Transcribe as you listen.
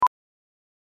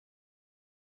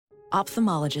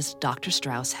Ophthalmologist Dr.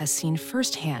 Strauss has seen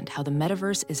firsthand how the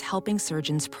metaverse is helping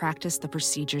surgeons practice the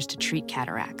procedures to treat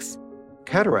cataracts.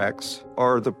 Cataracts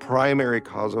are the primary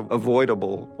cause of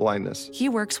avoidable blindness. He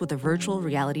works with a virtual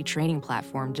reality training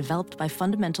platform developed by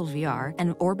Fundamental VR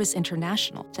and Orbis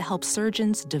International to help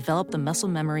surgeons develop the muscle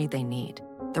memory they need.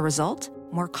 The result?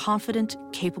 More confident,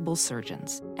 capable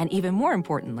surgeons. And even more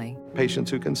importantly,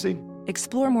 Patients who can see.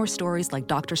 explore more stories like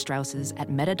Dr. Strauss's at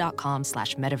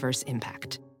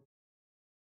meta.com/metaverseimpact.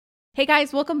 Hey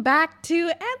guys, welcome back to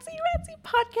Anncy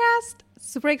podcast.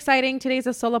 Super exciting. Today's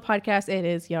a solo podcast. It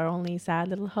is your only sad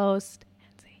little host,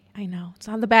 Anncy. I know it's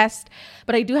not the best,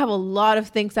 but I do have a lot of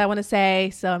things I want to say.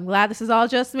 So I'm glad this is all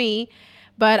just me.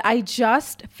 But I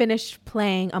just finished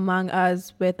playing Among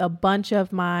Us with a bunch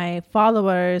of my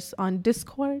followers on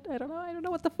Discord. I don't know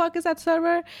what the fuck is that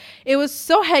server. It was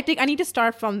so hectic. I need to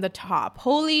start from the top.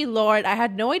 Holy Lord, I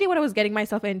had no idea what I was getting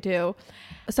myself into.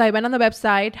 So I went on the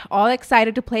website, all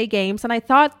excited to play games, and I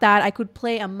thought that I could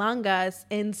play Among Us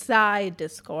inside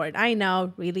Discord. I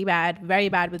know, really bad, very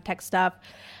bad with tech stuff.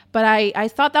 But I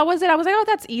thought that was it. I was like, oh,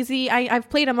 that's easy. I've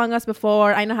played Among Us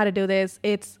before. I know how to do this.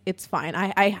 It's fine.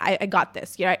 I got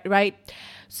this. Yeah, right?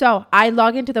 So I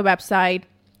log into the website.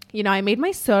 You know, I made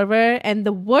my server, and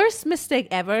the worst mistake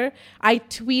ever, I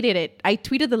tweeted it. I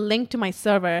tweeted the link to my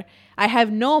server. I have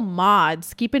no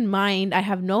mods. Keep in mind, I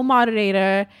have no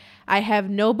moderator. I have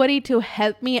nobody to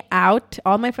help me out.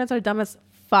 All my friends are dumb as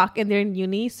fuck and they're in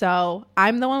uni. So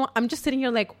I'm just sitting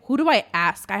here like, who do I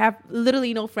ask? I have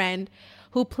literally no friend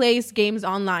who plays games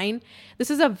online. This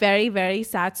is a very, very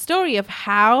sad story of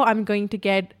how I'm going to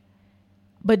get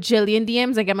bajillion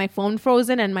DMs. I get my phone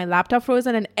frozen and my laptop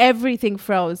frozen and everything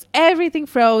froze. And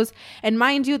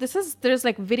mind you, there's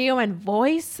like video and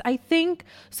voice, I think.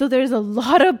 So there's a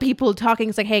lot of people talking.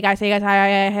 It's like, hey guys,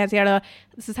 hi.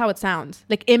 This is how it sounds.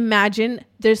 Like, imagine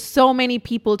there's so many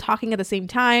people talking at the same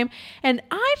time. And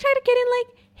I try to get in like,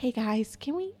 hey guys,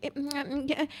 can we? It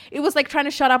was like trying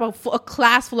to shut up a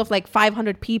class full of like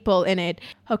 500 people in it.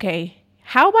 Okay.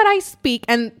 How about I speak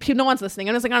and no one's listening?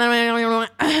 And I was like, I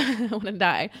want to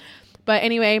die. But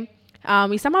anyway,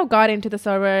 we somehow got into the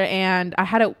server, and I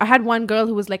had one girl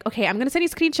who was like, okay, I'm going to send you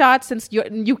screenshots since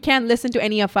you can't listen to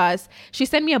any of us. She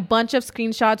sent me a bunch of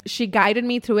screenshots. She guided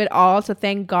me through it all. So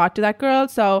thank God to that girl.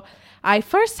 So I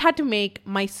first had to make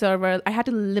my server. I had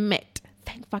to limit.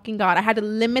 Thank fucking God. I had to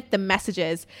limit the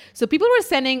messages. So people were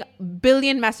sending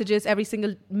billion messages every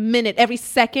single minute, every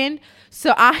second.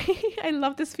 So I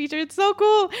love this feature. It's so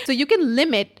cool. So you can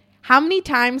limit how many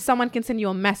times someone can send you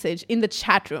a message in the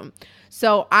chat room.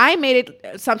 So I made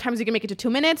it, sometimes you can make it to 2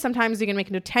 minutes. Sometimes you can make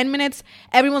it to 10 minutes.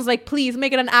 Everyone's like, please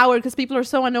make it an hour because people are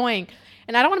so annoying.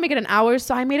 And I don't want to make it an hour,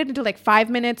 so I made it into like 5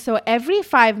 minutes. So every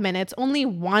 5 minutes, only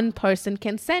one person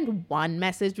can send one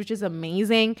message, which is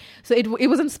amazing. So it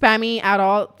wasn't spammy at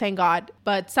all, thank God.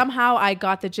 But somehow I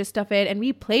got the gist of it, and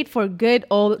we played for a good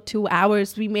old 2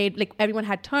 hours. We made, like, everyone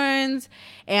had turns,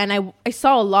 and I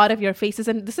saw a lot of your faces.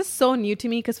 And this is so new to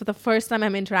me because for the first time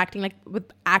I'm interacting like with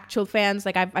actual fans.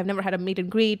 Like I've never had a meet and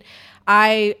greet.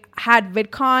 I had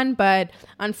VidCon, but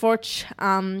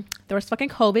unfortunately, there was fucking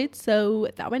COVID, so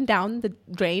that went down the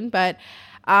drain. But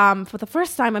for the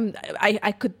first time,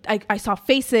 I saw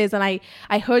faces, and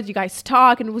I heard you guys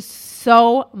talk, and it was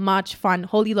so much fun.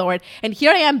 Holy Lord! And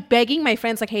here I am begging my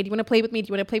friends, like, hey, do you want to play with me?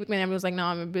 And everyone's like, no,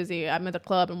 I'm busy. I'm at the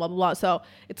club and blah blah blah. So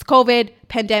it's COVID,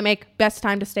 pandemic, best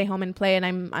time to stay home and play, and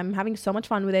I'm having so much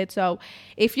fun with it. So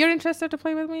if you're interested to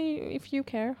play with me, if you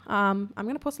care, I'm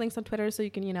gonna post links on Twitter so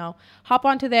you can hop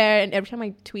onto there. And every time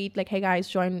I tweet like, hey guys,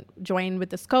 join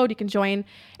with this code, you can join.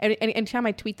 Anytime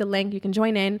I tweet the link, you can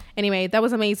join in. Anyway, that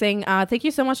was amazing. Thank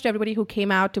you so much to everybody who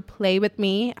came out to play with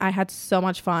me. I had so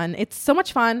much fun. It's so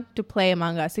much fun to play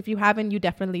Among Us. If you haven't, you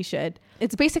definitely should.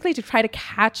 It's basically to try to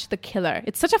catch the killer.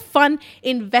 It's such a fun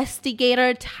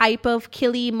investigator type of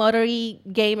killy, murdery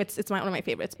game. It's one of my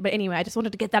favorites. But anyway, I just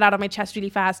wanted to get that out of my chest really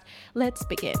fast. Let's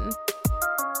begin.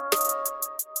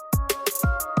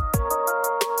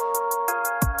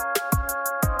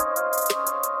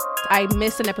 I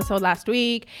missed an episode last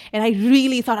week, and I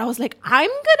really thought, I was like, I'm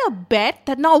gonna bet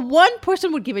that not one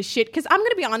person would give a shit, because I'm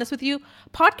gonna be honest with you,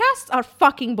 podcasts are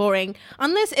fucking boring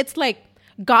unless it's like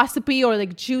gossipy or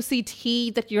like juicy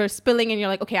tea that you're spilling and you're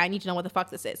like, okay, I need to know what the fuck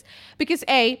this is. Because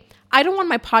I don't want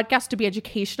my podcast to be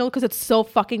educational because it's so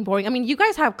fucking boring. I mean, you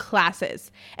guys have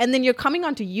classes, and then you're coming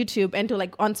onto YouTube and to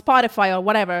like on Spotify or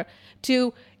whatever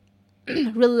to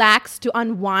relax, to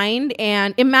unwind.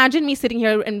 And imagine me sitting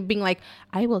here and being like,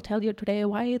 I will tell you today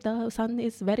why the sun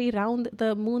is very round,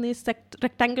 the moon is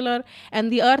rectangular,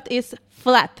 and the earth is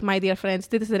flat. My dear friends,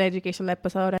 this is an educational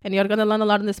episode and you're going to learn a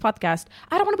lot in this podcast.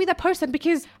 I don't want to be that person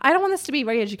because I don't want this to be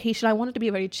very educational. I want it to be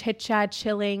a very chit chat,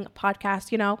 chilling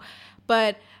podcast,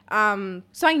 but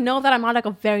so I know that I'm not like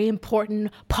a very important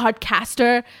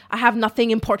podcaster. I have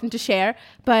nothing important to share,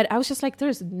 but I was just like,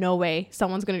 there's no way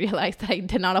someone's going to realize that I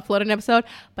did not upload an episode.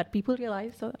 But people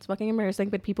realized, so that's fucking embarrassing.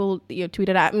 But people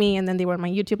tweeted at me, and then they were on my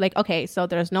YouTube like, okay, so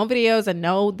there's no videos and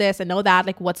no this and no that.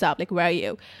 Like, what's up? Like, where are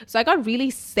you? So I got really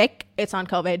sick. It's on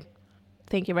COVID.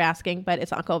 Thank you for asking, but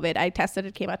it's on COVID. I tested,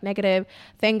 it came out negative.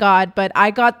 Thank God. But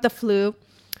I got the flu.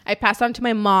 I passed on to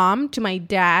my mom, to my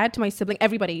dad, to my sibling,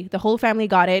 everybody. The whole family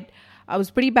got it. I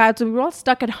was pretty bad. So we were all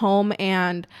stuck at home.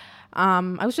 And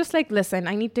I was just like, listen,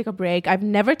 I need to take a break. I've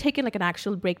never taken like an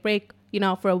actual break,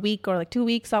 for a week or like 2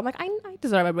 weeks. So I'm like, I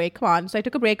deserve a break. Come on. So I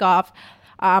took a break off.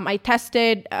 I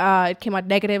tested. It came out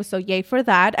negative. So yay for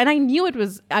that. And I knew it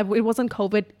wasn't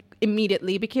COVID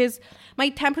immediately because my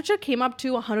temperature came up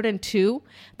to 102,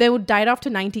 then it died off to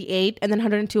 98, and then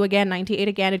 102 again, 98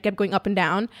 again. It kept going up and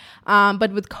down.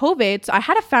 But with COVID, so I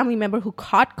had a family member who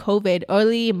caught COVID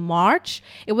early March.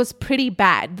 It was pretty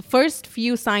bad. The first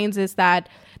few signs is that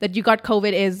you got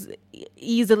COVID is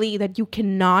easily that you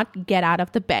cannot get out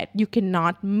of the bed. You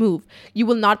cannot move. You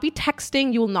will not be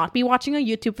texting. You will not be watching a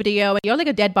YouTube video. You're like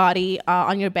a dead body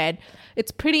on your bed.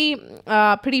 It's pretty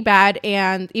bad.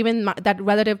 And even that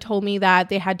relative told me that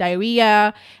they had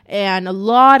diarrhea and a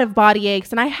lot of body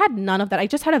aches. And I had none of that. I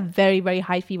just had a very, very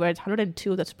high fever. It's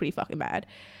 102. That's pretty fucking bad.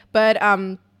 But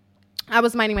I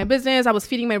was minding my business. I was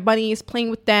feeding my bunnies,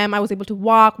 playing with them. I was able to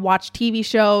walk, watch TV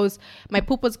shows. My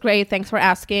poop was great. Thanks for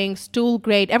asking. Stool,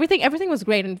 great. Everything was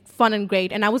great and fun and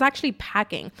great. And I was actually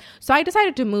packing. So I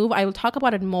decided to move. I will talk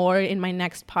about it more in my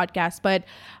next podcast. But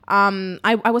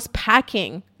I was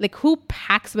packing. Like, who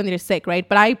packs when they're sick, right?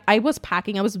 But I was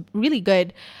packing. I was really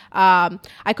good.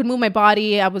 I could move my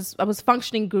body. I was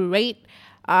functioning great.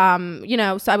 So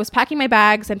I was packing my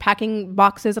bags and packing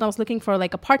boxes, and I was looking for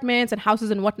like apartments and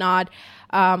houses and whatnot.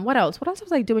 What else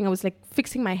was I doing? I was like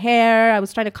fixing my hair. I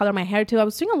was trying to color my hair too. I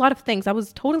was doing a lot of things. I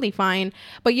was totally fine.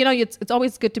 But it's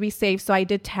always good to be safe. So I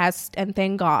did test, and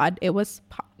thank God it was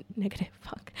negative.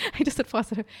 Fuck. I just said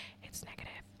positive. It's negative.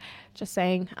 Just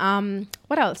saying.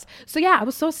 What else? So yeah, I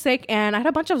was so sick, and I had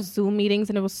a bunch of Zoom meetings,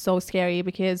 and it was so scary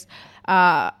because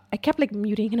I kept like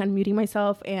muting and unmuting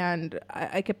myself, and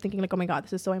I kept thinking like, oh my God,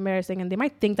 this is so embarrassing. And they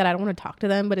might think that I don't want to talk to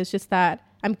them, but it's just that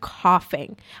I'm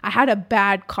coughing. I had a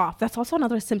bad cough. That's also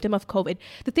another symptom of COVID.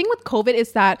 The thing with COVID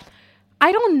is that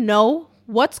I don't know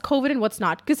what's COVID and what's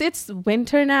not, because it's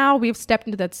winter now. We've stepped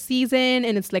into that season,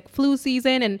 and it's like flu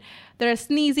season, and there are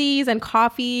sneezes and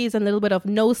coughies and a little bit of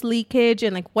nose leakage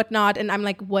and like whatnot. And I'm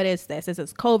like, what is this? Is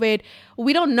this COVID?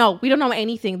 We don't know. We don't know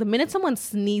anything. The minute someone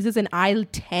sneezes in aisle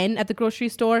 10 at the grocery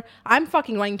store, I'm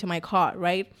fucking running to my car,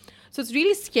 right? So it's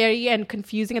really scary and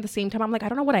confusing at the same time. I'm like, I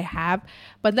don't know what I have,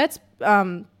 but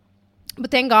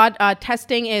but thank God,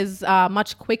 testing is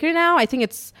much quicker now. I think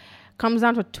it's comes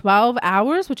down to 12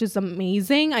 hours, which is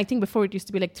amazing. I think before it used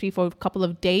to be like 3 for a couple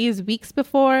of days, weeks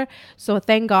before. So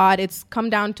thank God it's come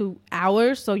down to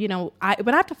hours. So, when I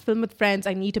have to film with friends,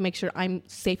 I need to make sure I'm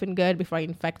safe and good before I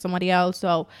infect somebody else.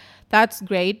 So that's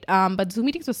great. But Zoom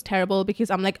meetings was terrible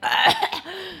because I'm like,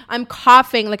 I'm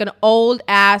coughing like an old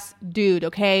ass dude.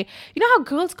 Okay. You know how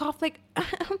girls cough like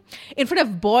in front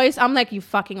of boys? I'm like, you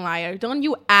fucking liar. Don't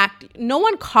you act. No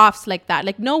one coughs like that.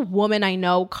 Like, no woman I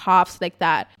know coughs like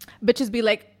that. Bitches be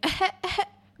like,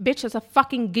 bitch, that's a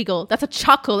fucking giggle. That's a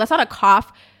chuckle. That's not a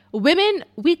cough. Women,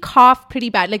 we cough pretty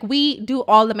bad. Like, we do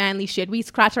all the manly shit. We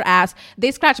scratch our ass.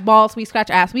 They scratch balls. We scratch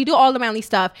ass. We do all the manly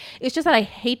stuff. It's just that I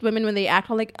hate women when they act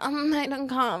all like, I don't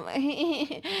cough.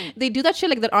 They do that shit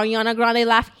like that Ariana Grande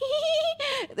laugh.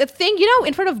 The thing,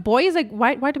 in front of boys, like,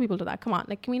 why do people do that? Come on.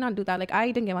 Like, can we not do that? Like,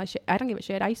 I don't give a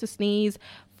shit. I used to sneeze,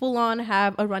 full on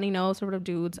have a runny nose sort of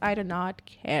dudes. I do not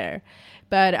care.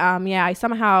 But I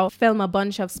somehow film a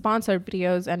bunch of sponsored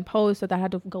videos and posts, so that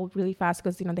had to go really fast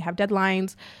because they have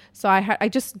deadlines. So I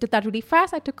just did that really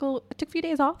fast. I took a few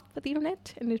days off at the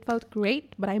internet, and it felt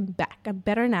great. But I'm back. I'm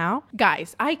better now,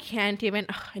 guys. I can't even.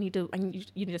 You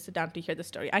need to sit down to hear the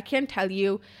story. I can't tell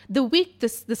you the week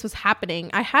this was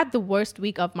happening. I had the worst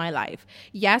week of my life.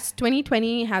 Yes,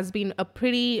 2020 has been a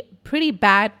pretty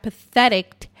bad,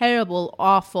 pathetic, terrible,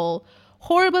 awful,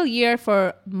 horrible year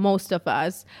for most of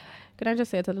us. Can I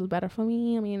just say it's a little better for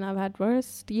me? I mean, I've had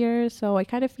worse years, so I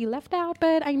kind of feel left out,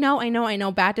 but I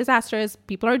know. Bad disasters.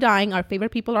 People are dying. Our favorite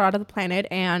people are out of the planet.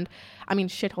 And I mean,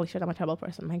 holy shit, I'm a terrible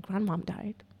person. My grandmom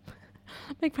died.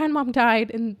 My grandmom died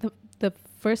in the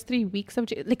first 3 weeks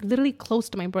of like literally close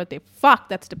to my birthday. Fuck,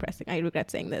 that's depressing. I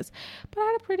regret saying this, but I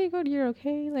had a pretty good year.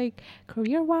 Okay, like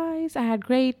career wise, I had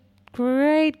great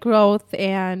growth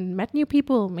and met new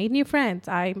people, made new friends.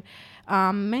 I'm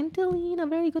mentally in a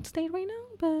very good state right now,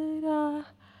 but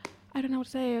I don't know what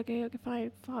to say. Okay,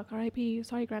 fine. Fuck, R.I.P.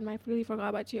 Sorry, grandma, I really forgot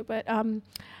about you. But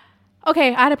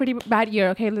okay, I had a pretty bad year.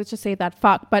 Okay, let's just say that.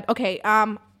 Fuck. But okay,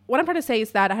 what I'm trying to say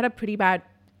is that I had a pretty bad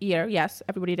year. Yes,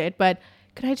 everybody did. But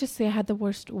could I just say I had the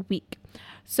worst week?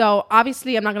 So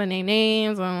obviously I'm not going to name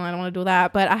names. I don't want to do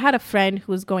that. But I had a friend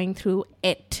who was going through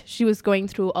it. She was going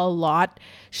through a lot.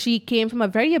 She came from a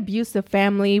very abusive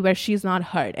family where she's not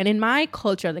heard. And in my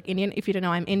culture, like Indian, if you don't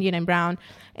know, I'm Indian and brown.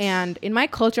 And in my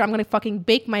culture, I'm going to fucking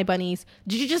bake my bunnies.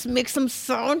 Did you just make some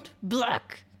sound?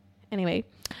 Black. Anyway,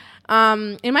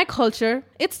 in my culture,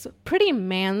 it's pretty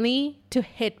manly to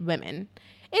hit women.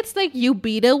 It's like you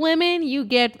beat a woman, you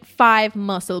get 5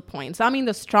 muscle points. I mean,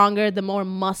 the stronger, the more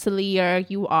musclier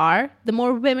you are, the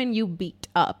more women you beat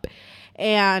up.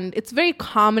 And it's very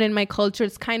common in my culture.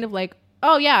 It's kind of like,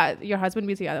 oh yeah, your husband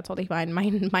beats you. Yeah, that's totally fine.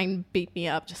 Mine beat me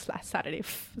up just last Saturday.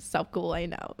 So cool, I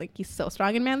know. Like, he's so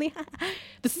strong and manly.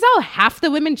 This is how half the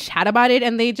women chat about it,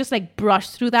 and they just like brush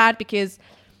through that because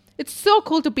it's so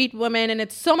cool to beat women, and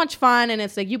it's so much fun. And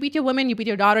it's like, you beat your woman, you beat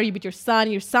your daughter, you beat your son.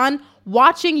 Your son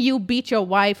watching you beat your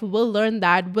wife will learn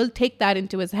that, will take that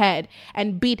into his head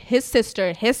and beat his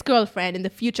sister, his girlfriend, in the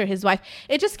future, his wife.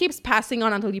 It just keeps passing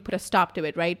on until you put a stop to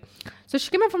it, right? So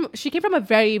she came from a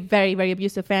very, very, very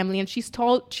abusive family, and she's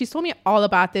told me all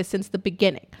about this since the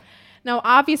beginning. Now,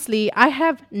 obviously, I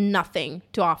have nothing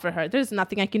to offer her. There's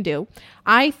nothing I can do.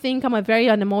 I think I'm a very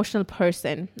unemotional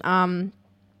person.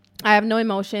 I have no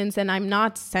emotions, and I'm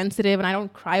not sensitive, and I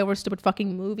don't cry over stupid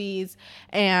fucking movies,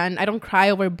 and I don't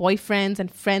cry over boyfriends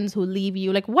and friends who leave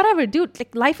you. Like, whatever, dude.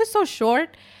 Like, life is so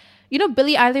short. You know,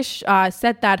 Billie Eilish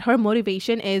said that her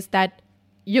motivation is that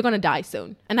you're gonna die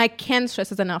soon, and I can't stress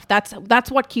this enough. That's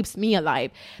what keeps me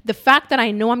alive. The fact that I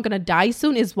know I'm gonna die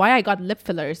soon is why I got lip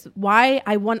fillers. Why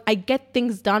I get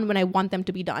things done when I want them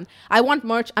to be done. I want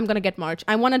merch, I'm gonna get merch.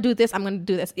 I want to do this, I'm gonna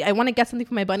do this. I want to get something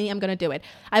for my bunny, I'm gonna do it.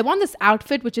 I want this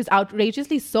outfit, which is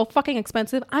outrageously so fucking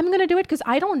expensive, I'm gonna do it because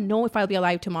I don't know if I'll be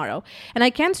alive tomorrow. And I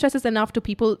can't stress this enough to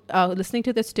people listening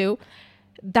to this too.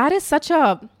 That is such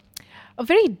a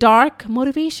very dark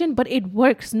motivation, but it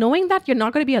works. Knowing that you're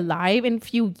not going to be alive in a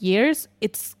few years,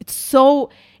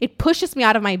 it pushes me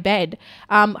out of my bed.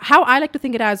 How I like to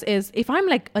think it as is, if I'm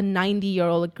like a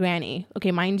 90-year-old granny,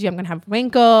 okay, mind you, I'm going to have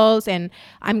wrinkles and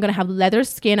I'm going to have leather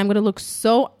skin. I'm going to look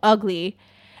so ugly.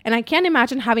 And I can't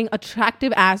imagine having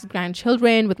attractive ass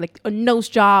grandchildren with like a nose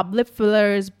job, lip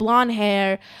fillers, blonde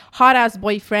hair, hot ass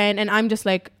boyfriend. And I'm just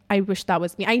like, I wish that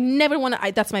was me. I never want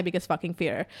to, that's my biggest fucking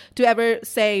fear, to ever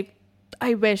say,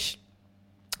 I wish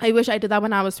I did that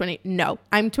when I was 20. No,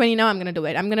 I'm 20 now. I'm going to do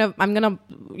it. I'm going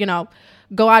to,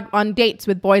 go out on dates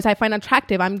with boys I find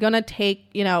attractive. I'm going to take,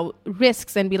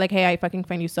 risks and be like, hey, I fucking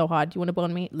find you so hot. You want to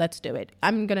bone me? Let's do it.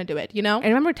 I'm going to do it. I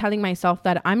remember telling myself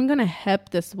that I'm going to help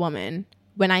this woman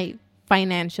when I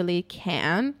financially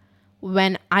can,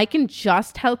 when I can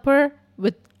just help her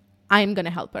with, I'm going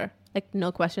to help her. Like,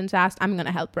 no questions asked, I'm going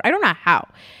to help her. I don't know how.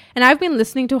 And I've been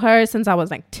listening to her since I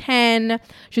was like 10.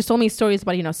 She's told me stories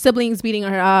about, siblings beating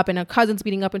her up and her cousins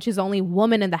beating up, and she's the only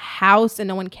woman in the house and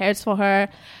no one cares for her.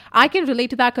 I can relate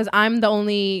to that because I'm the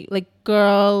only like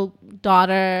girl,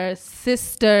 daughter,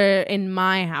 sister in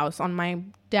my house on my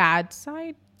dad's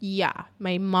side. Yeah,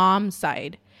 my mom's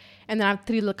side. And then I have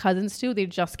 3 little cousins too. They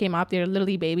just came up. They're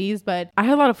literally babies. But I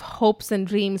had a lot of hopes and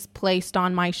dreams placed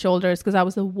on my shoulders because I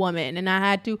was a woman and I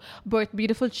had to birth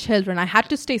beautiful children. I had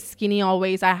to stay skinny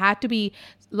always. I had to be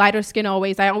lighter skin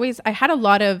always. I had a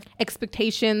lot of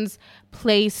expectations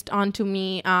placed onto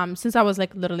me since I was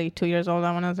like literally 2 years old.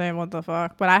 I want to say, what the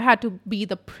fuck? But I had to be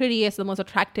the prettiest, the most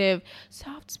attractive,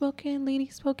 soft-spoken,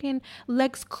 lady-spoken,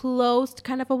 legs closed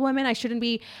kind of a woman. I shouldn't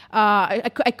be, I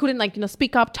couldn't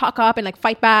speak up, talk up and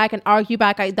fight back and argue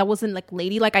back. That wasn't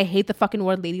ladylike. I hate the fucking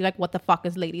word ladylike. What the fuck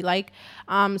is ladylike?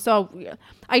 So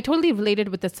I totally related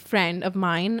with this friend of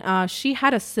mine. She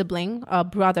had a sibling, a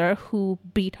brother who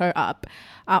beat her up.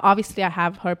 Obviously I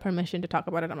have her permission to talk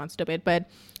about it. I'm not stupid, but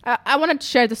I want to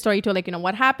share the story to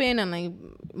what happened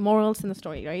and morals in the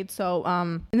story, right? So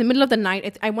in the middle of the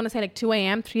night, I want to say 2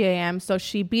 a.m., 3 a.m. So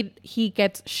he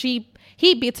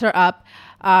beats her up.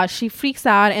 She freaks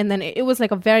out, and then it was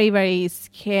a very, very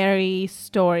scary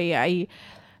story. I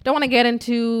don't want to get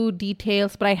into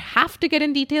details, but I have to get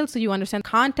in details so you understand the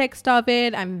context of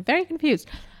it. I'm very confused.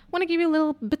 want to give you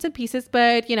little bits and pieces,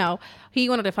 but you know, he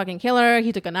wanted to fucking kill her.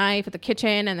 He took a knife at the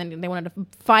kitchen, and then they wanted to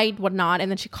fight, whatnot. And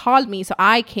then she called me, so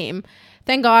I came.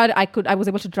 Thank God I was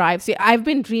able to drive. See, I've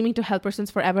been dreaming to help her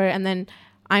since forever, and then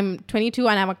I'm 22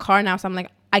 and I have a car now, so I'm like,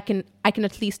 I can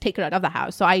at least take her out of the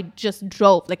house. So I just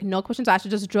drove, like no questions asked. I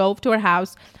just drove to her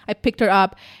house. I picked her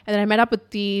up, and then I met up with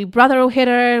the brother who hit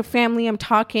her family. I'm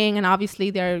talking, and obviously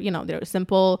their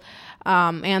simple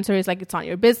answer is like, it's not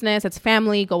your business. It's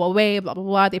family. Go away. Blah blah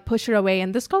blah. They push her away,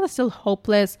 and this girl is still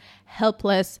hopeless,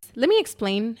 helpless. Let me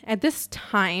explain. At this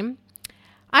time,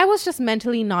 I was just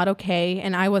mentally not okay,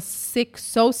 and I was sick,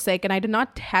 so sick, and I did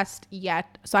not test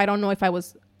yet, so I don't know if I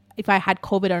had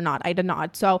COVID or not. I did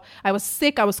not. So I was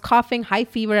sick. I was coughing, high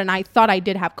fever, and I thought I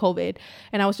did have COVID.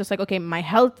 And I was just like, okay, my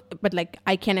health, but like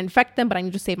I can't infect them, but I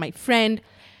need to save my friend.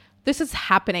 This is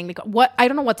happening. Like what? I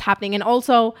don't know what's happening. And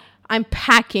also I'm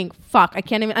packing. Fuck. I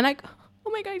can't even. And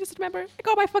oh my God, I just remember. I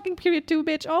got my fucking period too,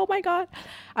 bitch. Oh my God.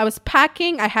 I was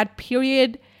packing. I had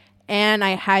period and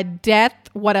I had death.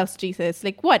 What else, Jesus?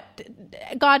 Like what?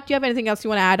 God, do you have anything else you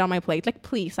want to add on my plate? Like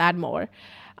please add more.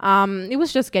 It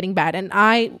was just getting bad, and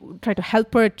I tried to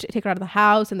help her, take her out of the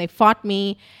house, and they fought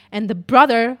me, and the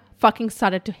brother fucking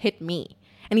started to hit me,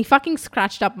 and he fucking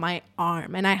scratched up my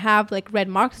arm, and I have like red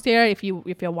marks there. If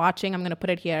you're watching, I'm gonna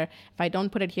put it here. If I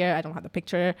don't put it here, I don't have the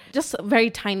picture. Just very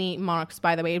tiny marks,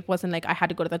 by the way. It wasn't like I had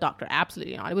to go to the doctor.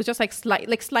 Absolutely not. It was just like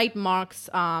slight marks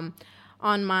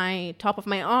on my top of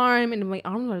my arm, and my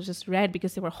arm was just red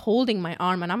because they were holding my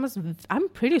arm, and I'm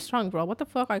pretty strong, bro. What the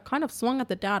fuck? I kind of swung at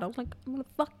the dad. I was like, I'm gonna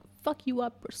fuck you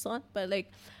up, son. But like,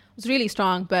 I was really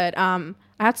strong, but I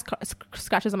had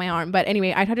scratches on my arm. But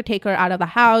anyway, I tried to take her out of the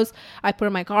house. I put her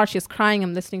in my car. She's crying.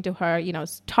 I'm listening to her,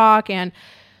 talk, and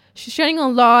she's sharing a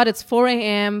lot. It's 4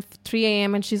 a.m., 3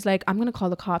 a.m. And she's like, I'm going to call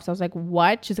the cops. I was like,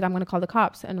 what? She's like, I'm going to call the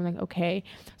cops. And I'm like, okay.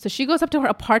 So she goes up to her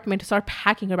apartment to start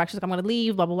packing her bag. She's like, I'm going to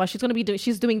leave, blah, blah, blah.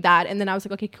 She's doing that. And then I was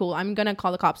like, okay, cool. I'm going to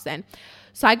call the cops then.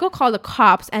 So I go call the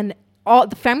cops, and all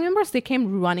the family members, they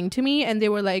came running to me, and they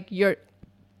were like, you're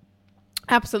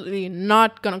absolutely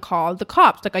not gonna call the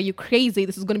cops. Like, are you crazy?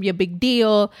 This is gonna be a big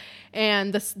deal.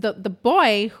 And the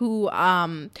boy who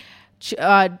hurt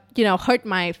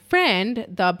my friend,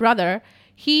 the brother,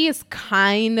 he is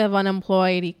kind of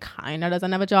unemployed. He kind of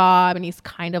doesn't have a job, and he's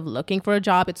kind of looking for a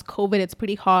job. It's COVID. It's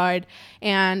pretty hard.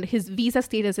 And his visa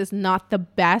status is not the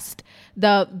best.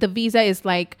 The visa is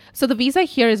like, so the visa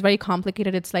here is very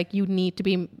complicated. It's like you need to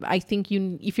be,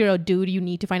 if you're a dude, you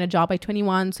need to find a job by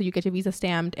 21. So you get your visa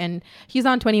stamped, and he's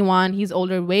on 21. He's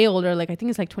older, way older. Like I think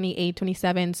he's like 28,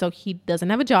 27. So he doesn't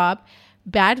have a job.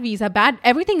 Bad visa, bad.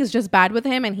 Everything is just bad with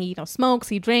him. And he smokes,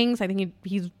 he drinks. I think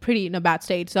he's pretty in a bad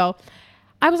state. So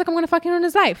I was like, I'm going to fucking ruin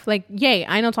his life. Like, yay,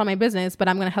 I know it's all my business, but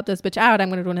I'm going to help this bitch out. I'm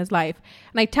going to ruin his life.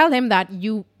 And I tell him that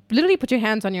you literally put your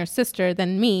hands on your sister,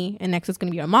 then me, and next is going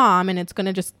to be your mom, and it's going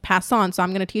to just pass on. So I'm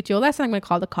going to teach you a lesson. I'm going to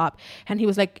call the cop. And he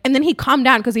was like, and then he calmed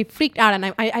down because he freaked out.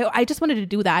 And I just wanted to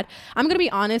do that. I'm going to be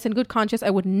honest, in good conscience,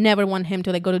 I would never want him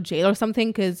to like go to jail or something,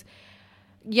 because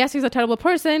yes, he's a terrible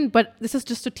person, but this is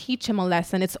just to teach him a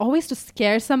lesson. It's always to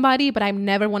scare somebody, but I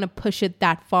never want to push it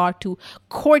that far to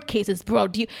court cases, bro.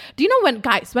 Do you know when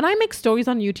I make stories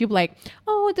on YouTube like,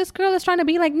 oh, this girl is trying to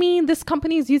be like me, this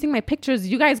company is using my pictures,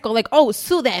 you guys go like, oh,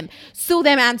 sue them,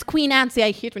 and Queen Anncy. I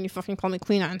hate when you fucking call me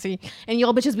Queen Anncy, and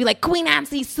y'all bitches be like, Queen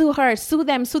Anncy, sue her, sue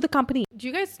them, sue the company. Do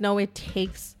you guys know it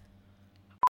takes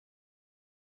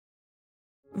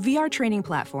VR training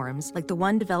platforms, like the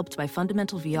one developed by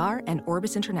Fundamental VR and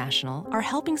Orbis International, are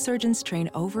helping surgeons train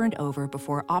over and over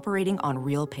before operating on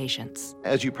real patients.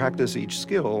 As you practice each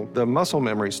skill, the muscle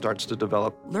memory starts to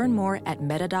develop. Learn more at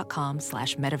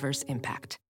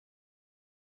meta.com/metaverseimpact.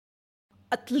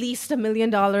 At least $1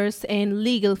 million in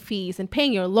legal fees, and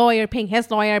paying your lawyer, paying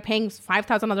his lawyer, paying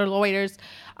 5,000 other lawyers.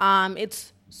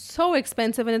 It's so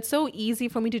expensive, and it's so easy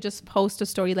for me to just post a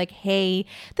story like, hey,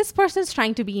 this person's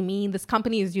trying to be mean, this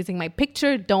company is using my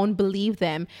picture, don't believe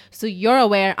them. So you're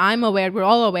aware, I'm aware, we're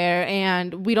all aware,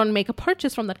 and we don't make a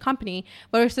purchase from that company,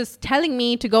 versus telling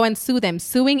me to go and sue them.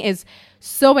 Suing is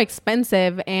so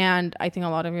expensive, and I think a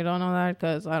lot of you don't know that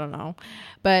because I don't know,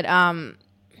 but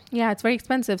yeah, it's very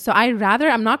expensive. So I'm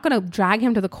not going to drag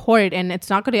him to the court, and I'm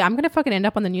going to fucking end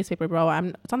up on the newspaper, bro.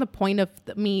 It's on the point of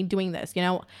me doing this,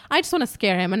 I just want to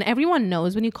scare him. And everyone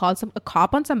knows when you call a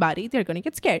cop on somebody, they're going to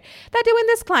get scared. That doing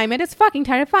this climate is fucking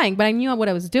terrifying. But I knew what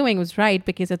I was doing was right,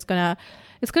 because it's going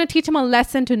to teach him a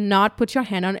lesson to not put your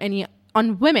hand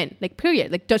on women, like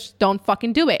period. Like just don't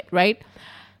fucking do it, right?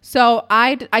 So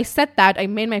I said that. I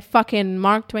made my fucking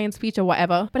Mark Twain speech or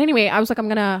whatever. But anyway, I was like,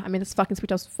 I made this fucking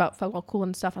speech. I felt all cool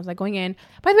and stuff. I was like going in.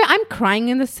 By the way, I'm crying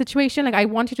in this situation. Like, I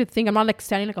want you to think I'm not like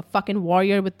standing like a fucking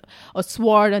warrior with a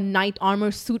sword, a knight armor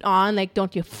suit on. Like,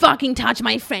 don't you fucking touch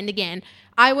my friend again.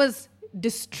 I was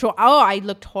destroyed. Oh, I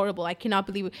looked horrible. I cannot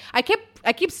believe it. I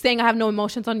keep saying I have no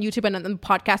emotions on YouTube and on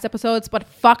podcast episodes, but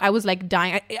fuck, I was like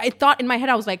dying. I thought in my head,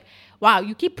 I was like, wow,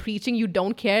 you keep preaching, you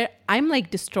don't care. I'm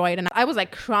like destroyed. And I was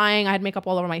like crying. I had makeup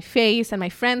all over my face and my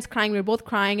friends crying. We were both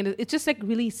crying. And it's just like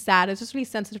really sad. It's just really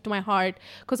sensitive to my heart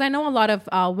because I know a lot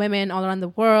of women all around the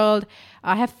world.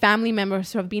 I have family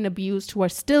members who have been abused, who are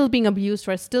still being abused,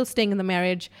 who are still staying in the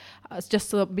marriage just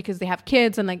so because they have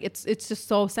kids. And like, it's just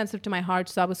so sensitive to my heart.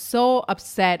 So I was so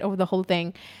upset over the whole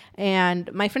thing.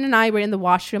 And my friend and I were in the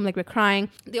washroom, like we're crying.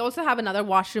 They also have another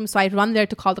washroom. So I run there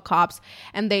to call the cops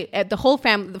and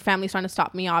the family's trying to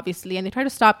stop me, obviously. And they try to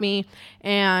stop me.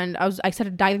 And I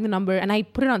started dialing the number and I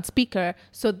put it on speaker.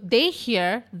 So they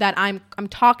hear that I'm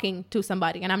talking to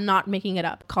somebody and I'm not making it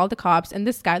up. Call the cops. And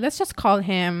this guy, let's call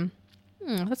him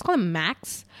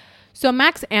Max. So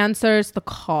Max answers the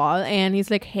call and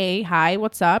he's like, hey, hi,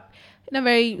 what's up? In a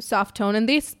very soft tone. And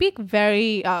they speak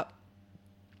very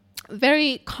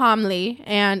calmly,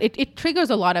 and it triggers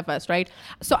a lot of us, right?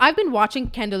 So I've been watching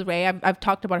Kendall Ray. I've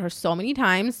talked about her so many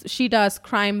times. She does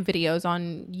crime videos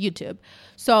on YouTube.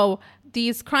 So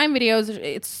these crime videos,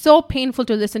 it's so painful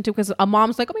to listen to because a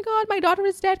mom's like, oh my God, my daughter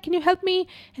is dead. Can you help me?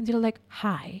 And they're like,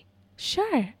 hi,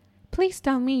 sure. Please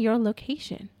tell me your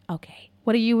location. Okay.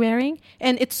 What are you wearing?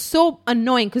 And it's so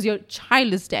annoying because your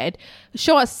child is dead.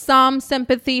 Show us some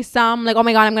sympathy, some like, oh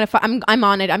my God, I'm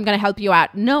on it. I'm going to help you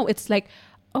out. No, it's like,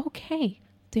 okay,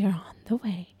 they're on the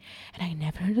way. And I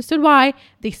never understood why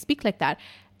they speak like that.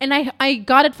 And I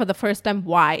got it for the first time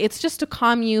why. It's just to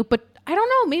calm you. But I don't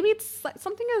know, maybe it's like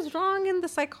something is wrong in the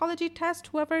psychology test,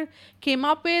 whoever came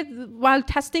up with while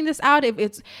testing this out,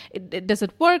 if does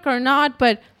it work or not.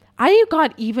 But I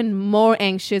got even more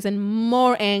anxious and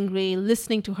more angry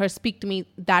listening to her speak to me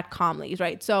that calmly,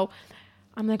 right? So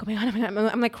I'm like, oh my God,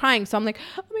 I'm like crying. So I'm like,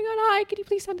 oh my God, hi, can you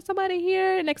please send somebody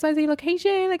here? XYZ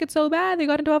location. Like, it's so bad. They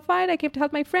got into a fight. I came to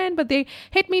help my friend, but they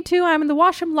hit me too. I'm in the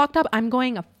washroom locked up. I'm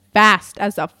going fast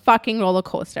as a fucking roller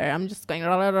coaster. I'm just going,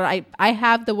 I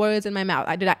have the words in my mouth.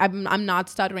 I'm not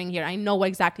stuttering here. I know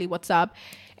exactly what's up.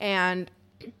 And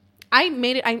I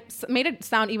made it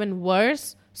sound even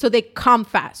worse. So they come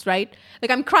fast, right? Like,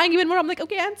 I'm crying even more. I'm like,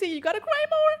 okay, Anncy, you gotta cry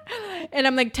more. And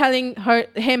I'm like telling her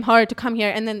to come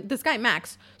here. And then this guy,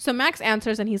 Max. So Max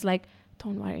answers and he's like,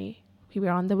 don't worry, we were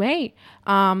on the way.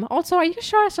 Also, are you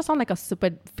sure it's just not like a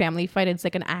stupid family fight? It's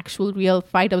like an actual real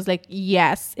fight. I was like,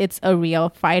 yes, it's a real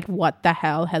fight. What the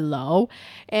hell? Hello?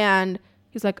 And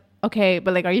he's like, okay,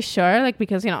 but like, are you sure? Like,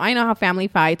 because, I know how family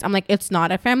fights. I'm like, it's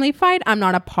not a family fight. I'm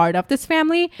not a part of this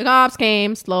family. The cops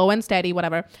came, slow and steady,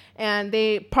 whatever. And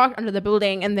they parked under the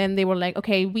building. And then they were like,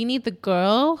 okay, we need the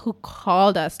girl who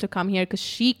called us to come here because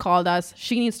she called us.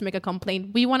 She needs to make a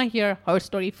complaint. We want to hear her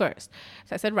story first.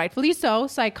 So I said, rightfully so.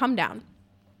 So I come down.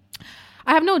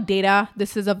 I have no data.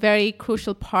 This is a very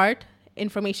crucial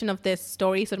information of this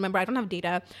story. So remember, I don't have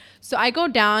data. So I go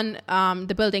down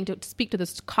the building to speak to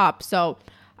this cop. So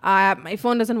my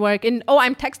phone doesn't work. And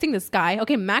I'm texting this guy.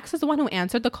 Okay, Max is the one who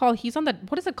answered the call. He's on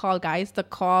what is it called, guys? The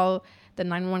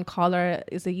 911 caller.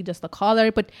 Is he just the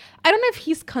caller? But I don't know if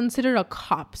he's considered a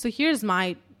cop. So here's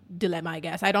my dilemma, I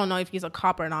guess. I don't know if he's a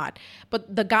cop or not.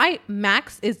 But the guy,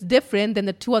 Max, is different than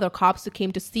the two other cops who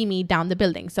came to see me down the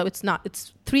building. So it's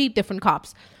 3 different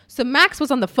cops. So Max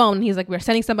was on the phone. He's like, we're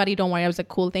sending somebody. Don't worry. I was like,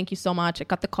 cool. Thank you so much. I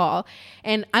got the call.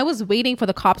 And I was waiting for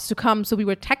the cops to come. So we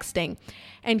were texting.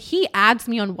 And he adds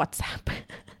me on WhatsApp. Do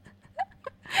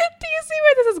you see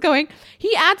where this is going?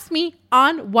 He adds me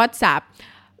on WhatsApp.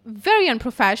 Very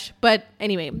unprofesh. But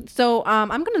anyway, so I'm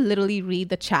going to literally read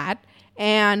the chat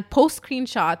and post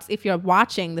screenshots if you're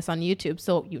watching this on YouTube.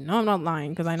 So I'm not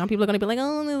lying because I know people are going to be like,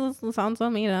 oh, this sounds so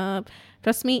made up.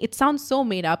 Trust me, it sounds so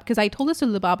made up because I told this to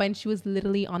Lubaba and she was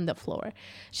literally on the floor.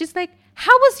 She's like,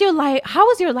 how was your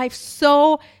life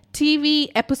so TV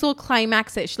episode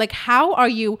climax-ish? Like, how are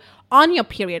you on your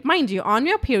period? Mind you, on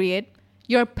your period,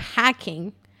 you're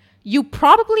packing. You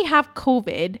probably have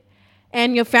COVID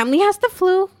and your family has the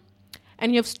flu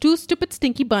and you have 2 stupid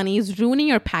stinky bunnies ruining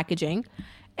your packaging.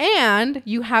 And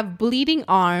you have bleeding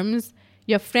arms.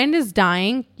 Your friend is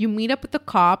dying. You meet up with the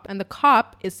cop and the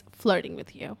cop is flirting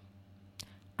with you.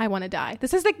 I want to die.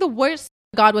 This is like the worst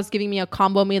God was giving me a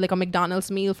combo meal, like a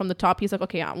McDonald's meal from the top. He's like,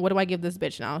 okay, what do I give this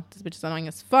bitch now? This bitch is annoying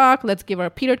as fuck. Let's give her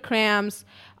peanut crumbs,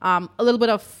 a little bit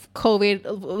of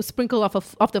COVID, a sprinkle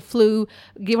of the flu.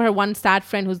 Give her one sad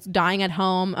friend who's dying at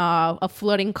home, a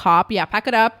flirting cop. Yeah, pack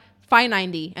it up,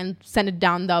 $5.90, and send it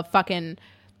down the fucking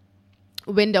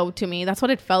window to me. That's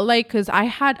what it felt like, because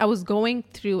I was going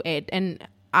through it, and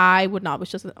I would not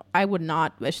wish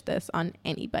this on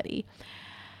anybody.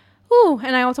 Ooh,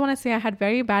 and I also want to say I had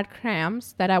very bad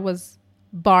cramps that I was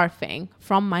barfing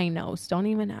from my nose. Don't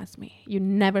even ask me. You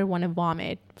never want to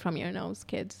vomit from your nose,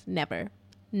 kids. Never,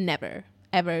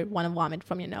 ever want to vomit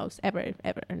from your nose. Ever.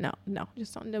 No,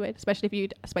 just don't do it. Especially if you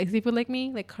eat spicy food like me,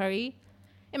 like curry.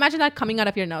 Imagine that coming out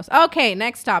of your nose. Okay,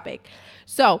 next topic.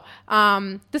 So,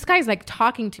 this guy's like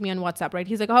talking to me on WhatsApp, right?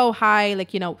 He's like, oh, hi,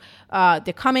 like,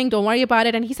 they're coming, don't worry about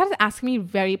it. And he started asking me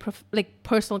very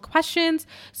personal questions.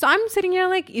 So I'm sitting here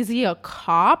like, is he a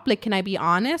cop? Like, can I be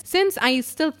honest? Since I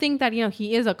still think that,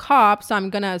 he is a cop, so I'm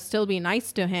gonna still be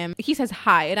nice to him. He says,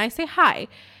 hi, and I say, hi.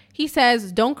 He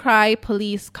says, don't cry,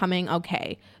 police coming,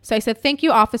 okay. So I said, thank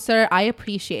you, officer. I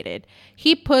appreciate it.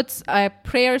 He puts a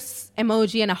prayers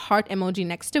emoji and a heart emoji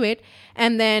next to it.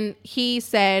 And then he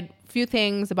said a few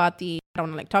things about I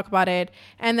don't want to talk about it.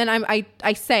 And then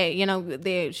I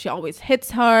say, she always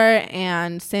hits her.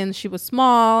 And since she was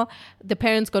small, the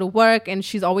parents go to work and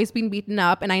she's always been beaten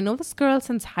up. And I know this girl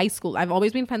since high school. I've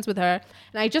always been friends with her.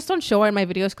 And I just don't show her in my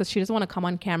videos because she doesn't want to come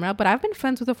on camera. But I've been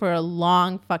friends with her for a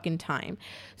long fucking time.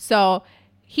 So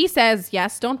he says,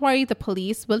 yes, don't worry, the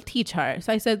police will teach her.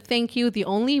 So I said, thank you, the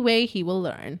only way he will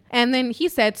learn. And then he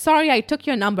said, sorry, I took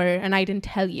your number and I didn't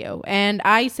tell you. And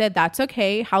I said, that's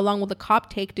okay. How long will the cop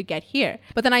take to get here?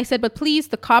 But then I said, but please,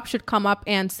 the cop should come up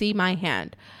and see my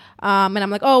hand. And I'm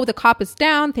like, oh, the cop is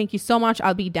down. Thank you so much.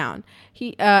 I'll be down.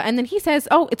 And then he says,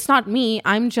 oh, it's not me.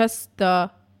 I'm just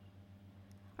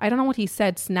I don't know what he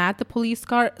said. Snat the police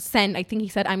car. Send. I think he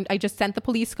said, I just sent the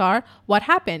police car. What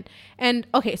happened? And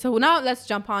okay, so now let's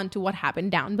jump on to what happened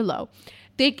down below.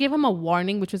 They gave him a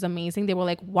warning, which was amazing. They were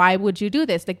like, why would you do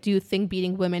this? Like, do you think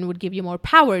beating women would give you more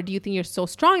power? Do you think you're so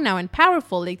strong now and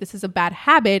powerful? Like, this is a bad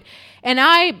habit. And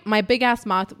my big ass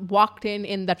mouth walked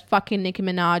in that fucking Nicki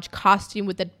Minaj costume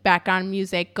with that background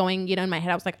music going, in my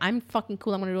head. I was like, I'm fucking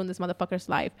cool. I'm going to ruin this motherfucker's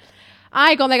life.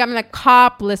 I'm like,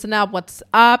 cop, listen up, what's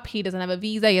up? He doesn't have a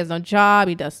visa, he has no job,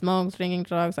 he does smoke, drinking,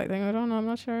 drugs. I don't know, I'm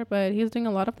not sure, but he's doing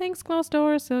a lot of things closed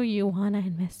doors, so you want to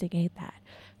investigate that.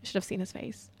 You should have seen his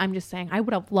face. I'm just saying, I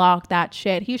would have logged that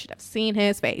shit. He should have seen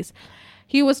his face.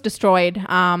 He was destroyed.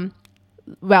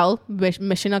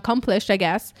 Mission accomplished, I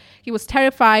guess. He was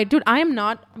terrified. Dude, I'm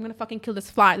gonna fucking kill this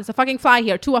fly. There's a fucking fly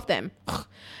here, 2 of them.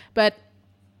 But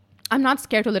I'm not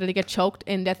scared to literally get choked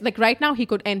in death. Like right now, he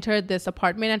could enter this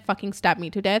apartment and fucking stab me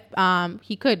to death.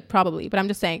 He could probably, but I'm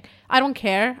just saying, I don't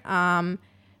care.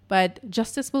 But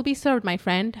justice will be served, my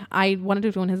friend. I wanted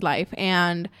to ruin his life.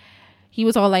 And he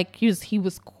was all like, he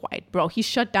was quiet, bro. He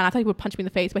shut down. I thought he would punch me in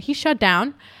the face, but he shut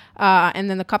down. And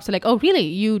then the cops are like, oh, really?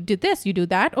 You did this, you do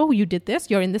that. Oh, you did this.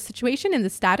 You're in this situation, in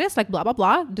this status, like blah, blah,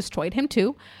 blah. Destroyed him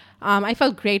too. I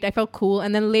felt great. I felt cool.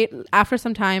 And then after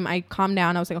some time, I calmed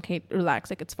down. I was like, okay, relax.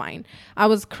 Like, it's fine. I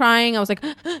was crying. I was like,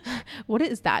 what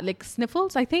is that? Like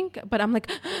sniffles, I think. But I'm like,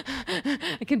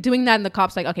 I kept doing that. And the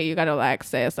cop's like, okay, you got to relax,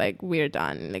 sis. Like, we're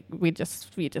done. Like, we just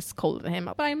colded him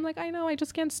up. But I'm like, I know, I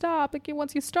just can't stop. Like,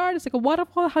 once you start, it's like a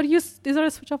waterfall. How do you, is there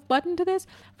a switch off button to this?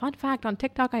 Fun fact, on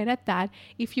TikTok, I read that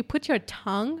if you put your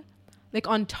tongue like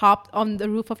on the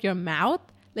roof of your mouth,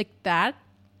 like that,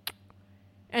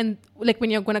 and like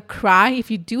when you're going to cry, if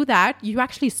you do that, you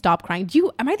actually stop crying.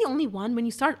 Am I the only one? When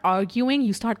you start arguing,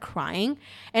 you start crying?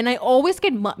 And I always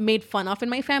get made fun of in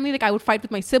my family. Like I would fight with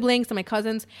my siblings and my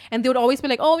cousins, and they would always be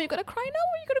like, oh, you're going to cry now?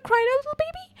 Are you going to cry now, little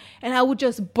baby? And I would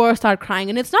just burst out crying.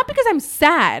 And it's not because I'm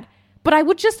sad, but I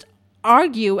would just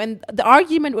argue, and the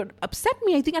argument would upset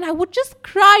me, I think, and I would just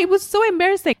cry. It was so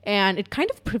embarrassing. And it kind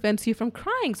of prevents you from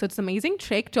crying. So it's an amazing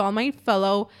trick to all my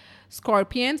fellow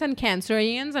Scorpions and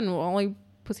Cancerians and all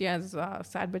pussy as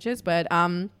sad bitches. But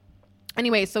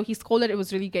anyway, so he scolded. It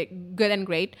was really good and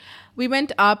great. We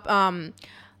went up.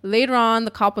 Later on,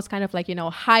 the cop was kind of like,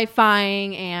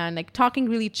 high-fiving and like talking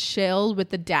really chill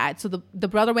with the dad. So the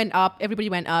brother went up, everybody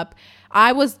went up.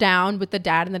 I was down with the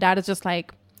dad, and the dad is just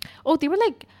like, oh, they were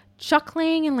like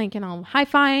chuckling and like,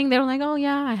 high-fiving. They were like, oh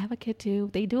yeah, I have a kid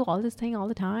too. They do all this thing all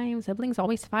the time. Siblings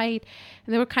always fight.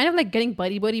 And they were kind of like getting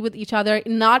buddy-buddy with each other,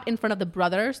 not in front of the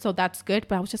brother. So that's good.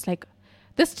 But I was just like,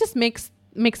 this just makes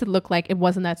it look like it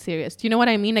wasn't that serious. Do you know what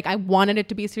I mean? Like I wanted it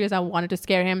to be serious. I wanted to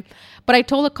scare him. But I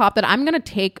told the cop that I'm going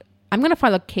to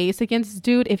file a case against this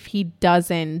dude if he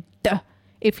doesn't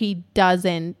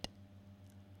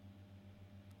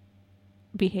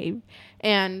behave.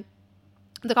 And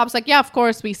the cop's like, yeah, of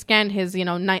course, we scanned his,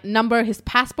 number, his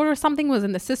passport or something was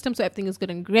in the system. So everything is good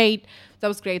and great. That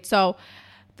was great. So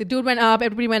the dude went up,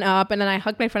 everybody went up. And then I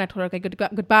hugged my friend. I told her, okay,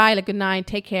 goodbye, like, good night,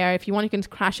 take care. If you want, you can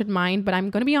crash at mine. But I'm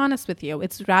going to be honest with you.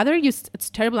 It's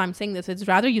terrible I'm saying this. It's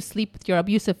rather you sleep with your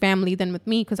abusive family than with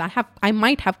me, because I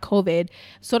might have COVID.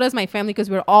 So does my family, because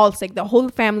we're all sick. The whole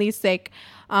family is sick.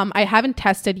 I haven't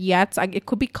tested yet. So it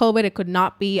could be COVID. It could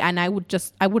not be. And I would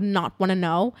not want to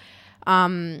know.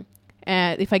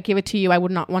 If I give it to you, I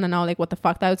would not want to know like what the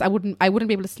fuck that was. I wouldn't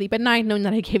be able to sleep at night knowing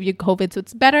that I gave you COVID. So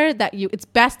it's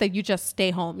best that you just stay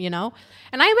home, And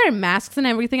I wear masks and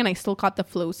everything, and I still caught the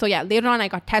flu. So yeah, later on I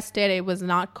got tested. It was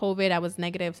not COVID. I was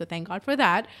negative. So thank God for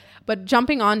that. But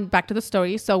jumping on back to the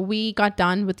story. So we got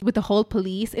done with the whole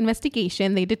police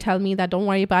investigation. They did tell me that don't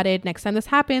worry about it. Next time this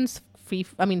happens,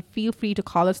 feel free to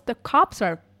call us. The cops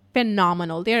are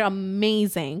phenomenal. They're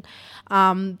amazing.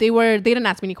 They didn't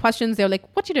ask me any questions. They were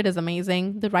like, what you did is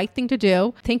amazing. The right thing to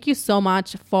do. Thank you so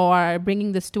much for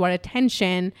bringing this to our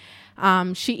attention.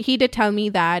 He did tell me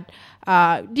that,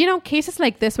 cases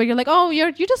like this where you're like, oh,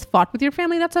 you just fought with your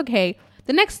family. That's okay.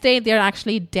 The next day they're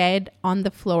actually dead on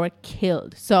the floor,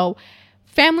 killed. So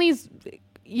families,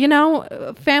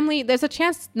 family, there's a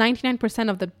chance 99%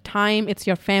 of the time it's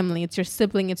your family, it's your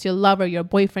sibling, it's your lover, your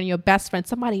boyfriend, your best friend,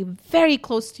 somebody very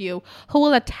close to you who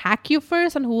will attack you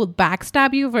first and who will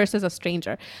backstab you versus a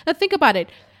stranger. Now think about it.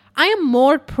 I am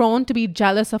more prone to be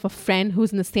jealous of a friend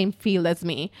who's in the same field as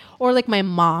me, or like my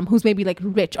mom who's maybe like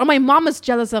rich, or my mom is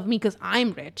jealous of me because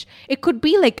I'm rich. It could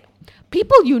be like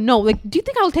people, like, do you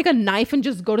think I'll take a knife and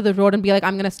just go to the road and be like,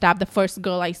 I'm going to stab the first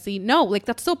girl I see? No, like,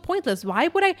 that's so pointless. Why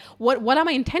would I, what are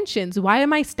my intentions? Why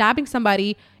am I stabbing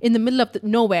somebody in the middle of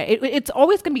nowhere? It's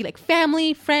always going to be like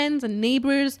family, friends, and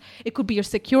neighbors. It could be your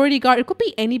security guard. It could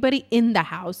be anybody in the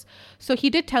house. So he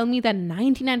did tell me that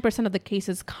 99% of the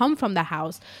cases come from the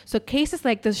house. So cases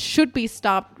like this should be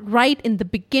stopped right in the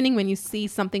beginning when you see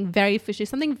something very fishy,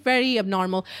 something very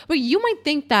abnormal, where you might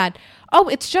think that, oh,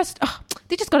 it's just,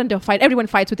 they just got into a fight. Everyone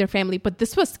fights with their family. But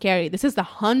this was scary. This is the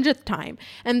 100th time.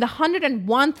 And the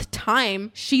 101th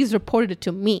time she's reported it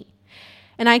to me.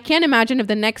 And I can't imagine if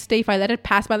the next day, if I let it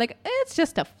pass by, like, it's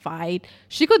just a fight.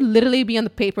 She could literally be on the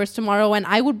papers tomorrow. And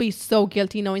I would be so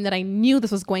guilty knowing that I knew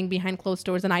this was going behind closed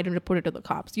doors and I didn't report it to the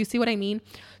cops. You see what I mean?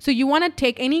 So you want to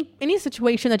take any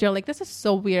situation that you're like, this is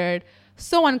so weird,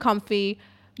 so uncomfy.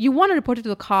 You want to report it to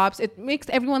the cops. It makes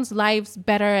everyone's lives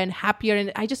better and happier.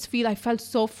 And I felt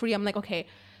so free. I'm like, okay,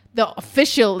 the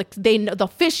officials,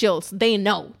 they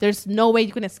know. There's no way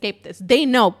you can escape this. They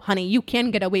know, honey, you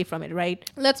can get away from it, right?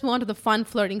 Let's move on to the fun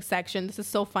flirting section. This is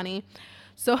so funny.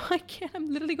 So I'm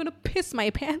literally going to piss my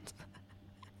pants.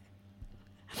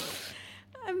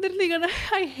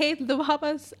 I hate the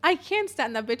babas. I can't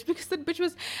stand that bitch, because that bitch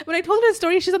was, when I told her the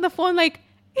story, she's on the phone like,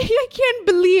 I can't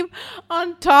believe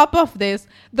on top of this,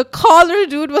 the caller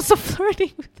dude was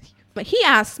flirting with you. But he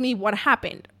asked me what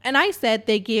happened. And I said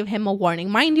they gave him a warning.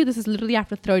 Mind you, this is literally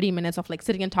after 30 minutes of like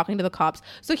sitting and talking to the cops.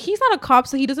 So he's not a cop,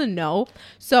 so he doesn't know.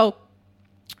 So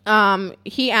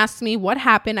he asked me what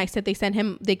happened. I said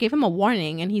they gave him a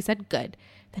warning, and he said good.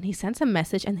 Then he sends a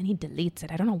message and then he deletes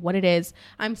it. I don't know what it is.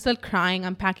 I'm still crying.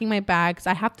 I'm packing my bags.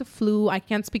 I have the flu. I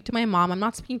can't speak to my mom. I'm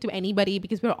not speaking to anybody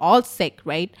because we're all sick,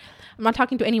 right? I'm not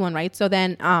talking to anyone, right? So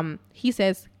then he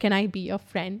says, can I be your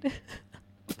friend?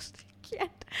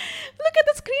 Can't. Look at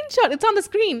the screenshot. It's on the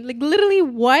screen. Like literally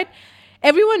what?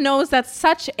 Everyone knows that's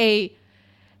such a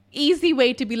easy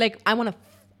way to be like, I want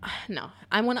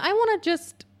to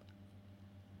just...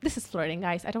 This is flirting,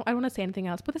 guys. I don't want to say anything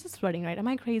else, but this is flirting, right? Am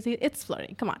I crazy? It's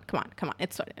flirting. Come on.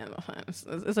 It's flirting.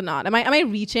 Is it not? Am I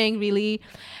reaching really?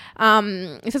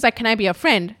 It says like, can I be a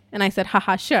friend? And I said,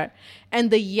 haha, sure. And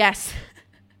the yes,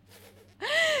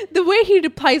 the way he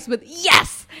replies with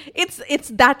yes, it's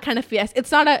that kind of yes.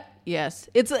 It's not a yes.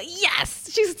 It's a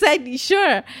yes. She said,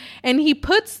 sure. And he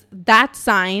puts that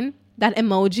sign, that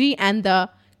emoji, and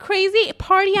the crazy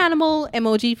party animal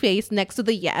emoji face next to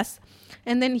the yes.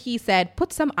 And then he said,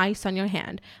 put some ice on your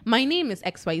hand. My name is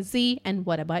XYZ, and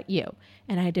what about you?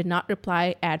 And I did not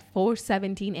reply at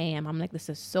 4:17 a.m. I'm like, this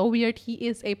is so weird. He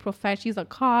is a professional. He's a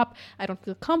cop. I don't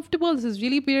feel comfortable. This is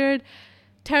really weird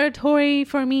territory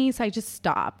for me. So I just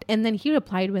stopped. And then he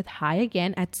replied with hi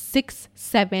again at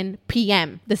 6:07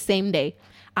 p.m. the same day.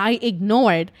 I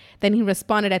ignored. Then he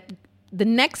responded at the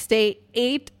next day,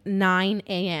 8:09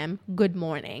 a.m. Good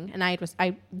morning. And I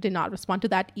did not respond to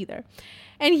that either.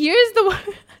 And here's the one.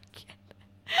 Do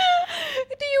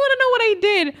you want to know what I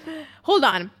did? Hold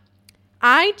on.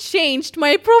 I changed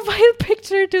my profile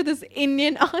picture to this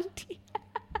Indian auntie.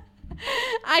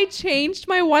 I changed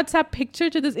my WhatsApp picture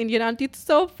to this Indian auntie. It's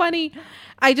so funny.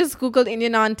 I just Googled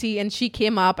Indian auntie and she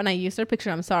came up and I used her picture.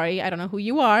 I'm sorry. I don't know who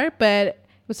you are, but it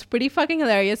was pretty fucking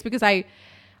hilarious because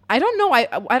I don't know. I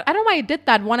don't know why I did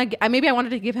that. Maybe I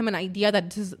wanted to give him an idea that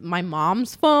this is my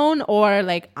mom's phone or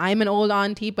like I'm an old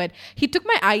auntie. But he took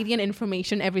my ID and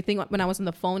information, everything when I was on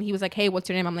the phone. He was like, "Hey, what's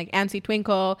your name?" I'm like, "Anncy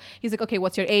Twinkle." He's like, "Okay,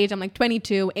 what's your age?" I'm like,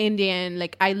 22, Indian.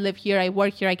 Like I live here, I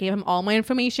work here. I gave him all my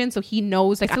information, so he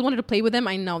knows. Like I still wanted to play with him.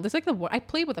 I know this like I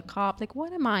played with a cop. Like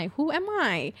what am I? Who am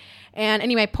I? And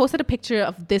anyway, I posted a picture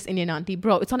of this Indian auntie,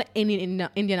 bro. It's not an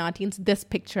Indian auntie. It's this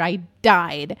picture. I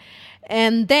died.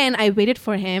 And then I waited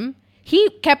for him. He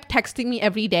kept texting me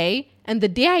every day. And the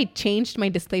day I changed my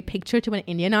display picture to an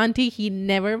Indian auntie, he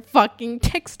never fucking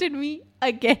texted me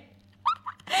again.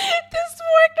 This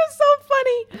work was so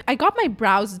funny. I got my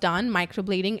brows done,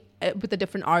 microblading with a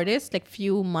different artist like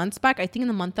few months back. I think in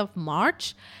the month of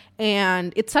March.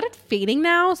 And it started fading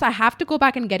now. So I have to go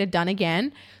back and get it done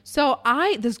again. So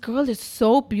this girl is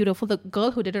so beautiful. The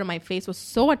girl who did it on my face was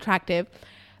so attractive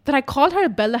that I called her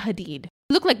Bella Hadid.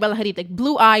 Look like Bella Hadid, like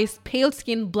blue eyes, pale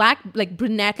skin, black, like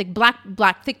brunette, like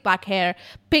black, thick black hair,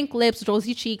 pink lips,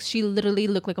 rosy cheeks. She literally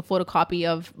looked like a photocopy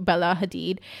of Bella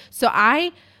Hadid. So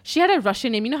she had a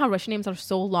Russian name. You know how Russian names are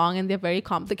so long and they're very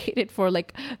complicated for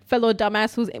like fellow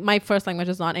dumbass who's my first language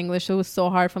is not English. So it was so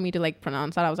hard for me to like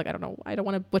pronounce that. I was like, I don't know. I don't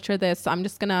want to butcher this. So I'm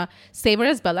just going to save her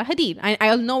as Bella Hadid.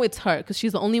 I'll know it's her because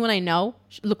she's the only one I know.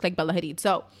 She looked like Bella Hadid.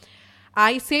 So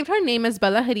I saved her name as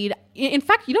Bella Hadid. In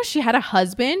fact, you know, she had a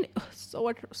husband.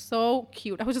 So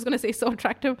cute. I was just going to say so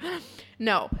attractive.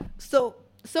 No. So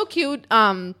cute.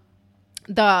 The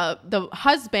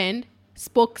husband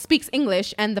speaks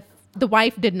English and the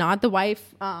wife did not. The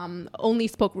wife only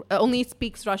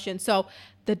speaks Russian. So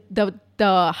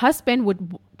the husband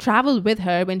would travel with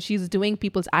her when she's doing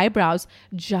people's eyebrows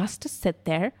just to sit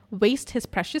there, waste his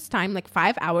precious time, like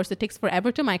 5 hours. It takes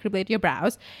forever to microblade your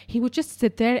brows. He would just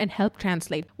sit there and help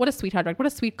translate. What a sweetheart, right? What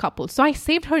a sweet couple. So I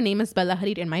saved her name as Bella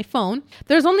Hadid in my phone.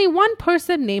 There's only one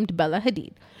person named Bella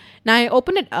Hadid. Now I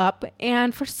open it up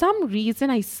and for some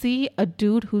reason I see an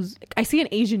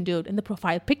Asian dude in the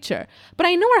profile picture, but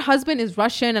I know her husband is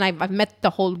Russian and I've met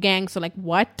the whole gang. So like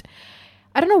what?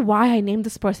 I don't know why I named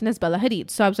this person as Bella Hadid.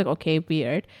 So I was like, okay,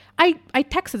 weird. I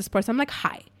texted this person. I'm like,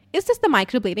 hi, is this the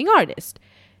microblading artist?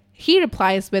 He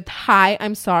replies with, hi,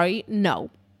 I'm sorry, no.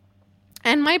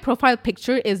 And my profile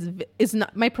picture is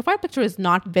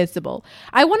not visible.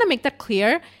 I want to make that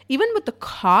clear. Even with the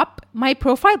cop, my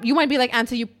profile, you might be like,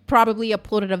 Anncy, you probably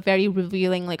uploaded a very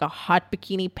revealing, like a hot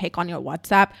bikini pic on your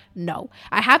WhatsApp. No,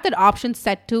 I have that option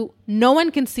set to no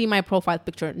one can see my profile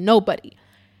picture. Nobody.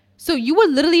 So you were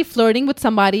literally flirting with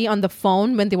somebody on the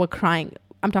phone when they were crying.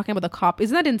 I'm talking about the cop.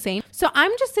 Isn't that insane? So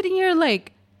I'm just sitting here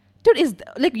like, dude,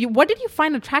 what did you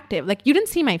find attractive? Like, you didn't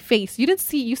see my face.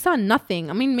 You saw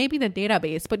nothing. I mean, maybe the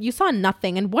database, but you saw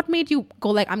nothing. And what made you go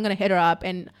like, I'm going to hit her up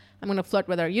and I'm going to flirt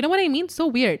with her? You know what I mean? So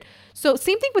weird. So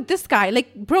same thing with this guy.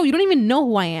 Like, bro, you don't even know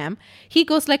who I am. He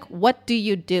goes like, what do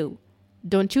you do?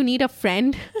 Don't you need a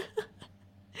friend?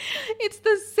 It's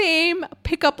the same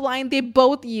pickup line they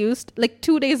both used like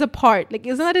 2 days apart. Like,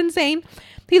 isn't that insane?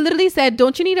 He literally said,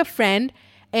 don't you need a friend?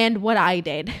 And what I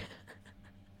did.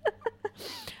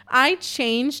 I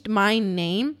changed my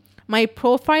name, my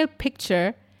profile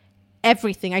picture,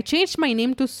 everything. I changed my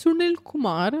name to Sunil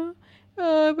Kumar.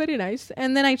 Very nice.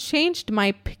 And then I changed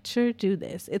my picture to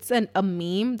this. It's a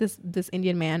meme. This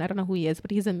Indian man. I don't know who he is,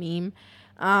 but he's a meme.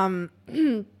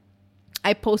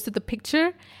 I posted the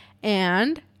picture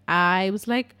and I was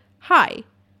like, hi,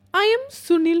 I am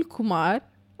Sunil Kumar.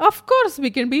 Of course we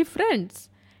can be friends.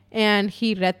 And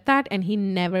he read that and he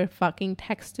never fucking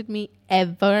texted me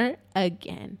ever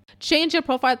again. Change your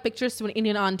profile pictures to an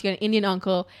Indian auntie or an Indian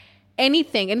uncle.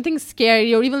 Anything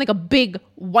scary, or even like a big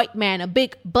white man, a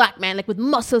big black man, like with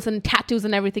muscles and tattoos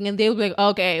and everything. And they'll be like,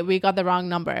 okay, we got the wrong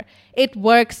number. It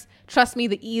works. Trust me,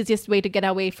 the easiest way to get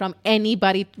away from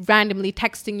anybody randomly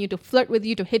texting you to flirt with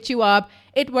you, to hit you up.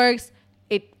 It works.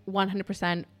 It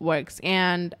 100% works.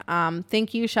 And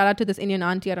thank you. Shout out to this Indian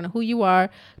auntie. I don't know who you are,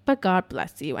 but God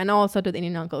bless you. And also to the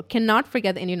Indian uncle. Cannot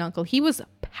forget the Indian uncle. He was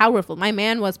powerful. My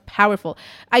man was powerful.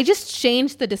 I just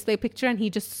changed the display picture and he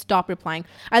just stopped replying.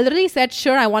 I literally said,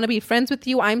 sure, I want to be friends with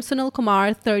you. I'm Sunil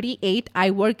Kumar, 38.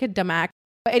 I work at Damak.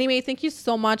 But anyway, thank you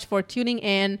so much for tuning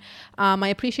in. I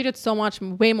appreciate it so much,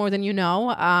 way more than you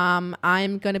know.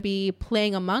 I'm going to be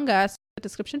playing Among Us. The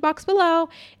description box below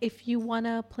if you want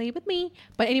to play with me.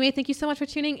 But anyway, thank you so much for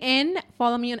tuning in.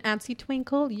 Follow me on Anncy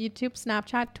Twinkle, YouTube,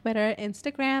 Snapchat, Twitter,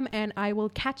 Instagram, and I will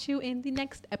catch you in the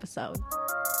next episode.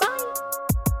 Bye!